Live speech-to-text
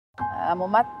اما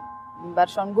من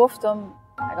برشان گفتم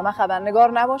اگه من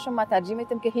خبرنگار نباشم من ترجیح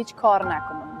میدم که هیچ کار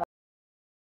نکنم.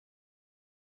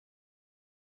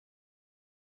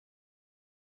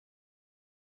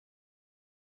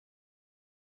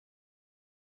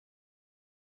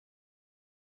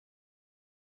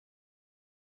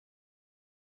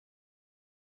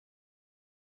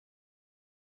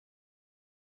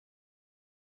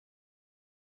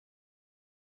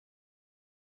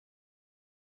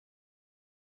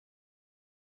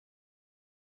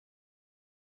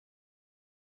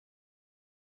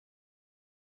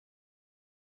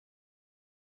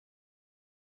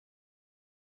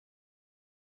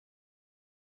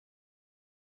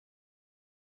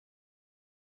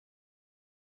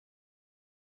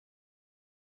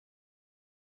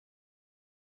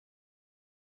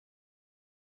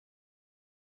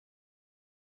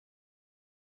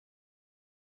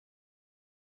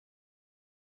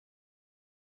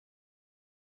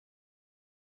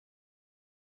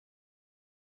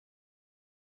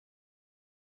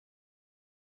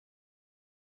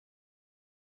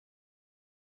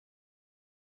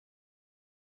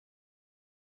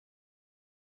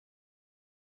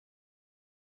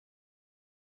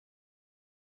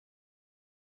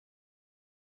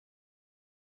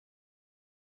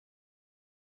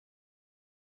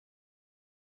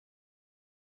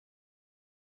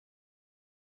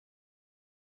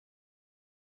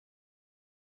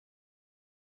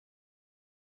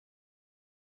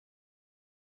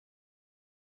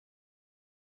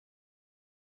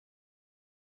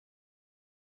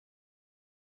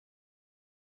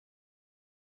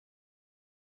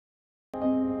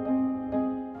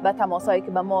 به تماسایی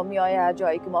که به ما میآید،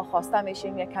 جایی که ما خواسته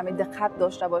میشیم یک کمی دقت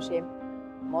داشته باشیم.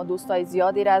 ما دوستای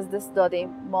زیادی را از دست دادیم،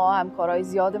 ما همکارای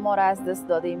زیاد ما را از دست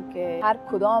دادیم که هر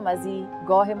کدام از این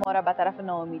گاه ما را به طرف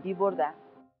ناامیدی برده.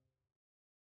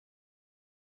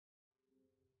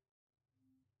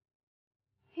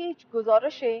 هیچ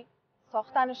گزارشی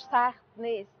ساختنش سخت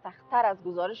نیست، سخت‌تر از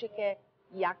گزارشی که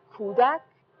یک کودک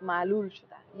معلول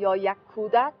شده یا یک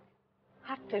کودک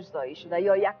حقش ضایع شده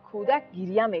یا یک کودک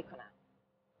گریه میکنه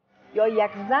یا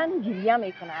یک زن گریه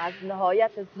میکنه از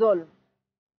نهایت ظلم.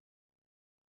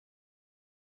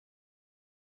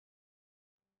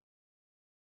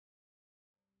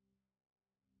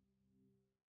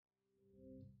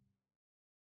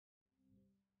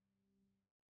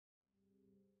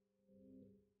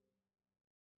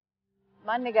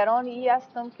 من نگران این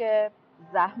هستم که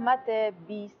زحمت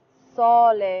 20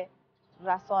 سال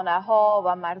رسانه ها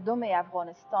و مردم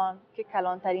افغانستان که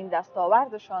کلانترین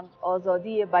دستاوردشان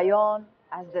آزادی بیان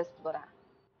از دست بره.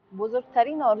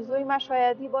 بزرگترین آرزوی من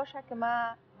شایدی باشه که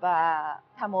من به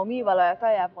تمامی ولایت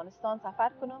های افغانستان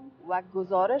سفر کنم و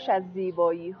گزارش از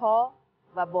زیبایی ها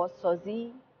و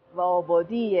بازسازی و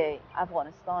آبادی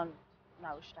افغانستان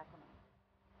نوشته کنم.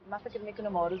 من فکر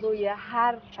میکنم آرزوی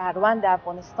هر شهروند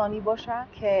افغانستانی باشه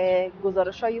که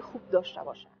گزارش‌های خوب داشته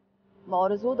باشه. من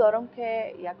آرزو دارم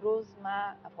که یک روز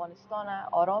من افغانستان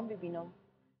آرام ببینم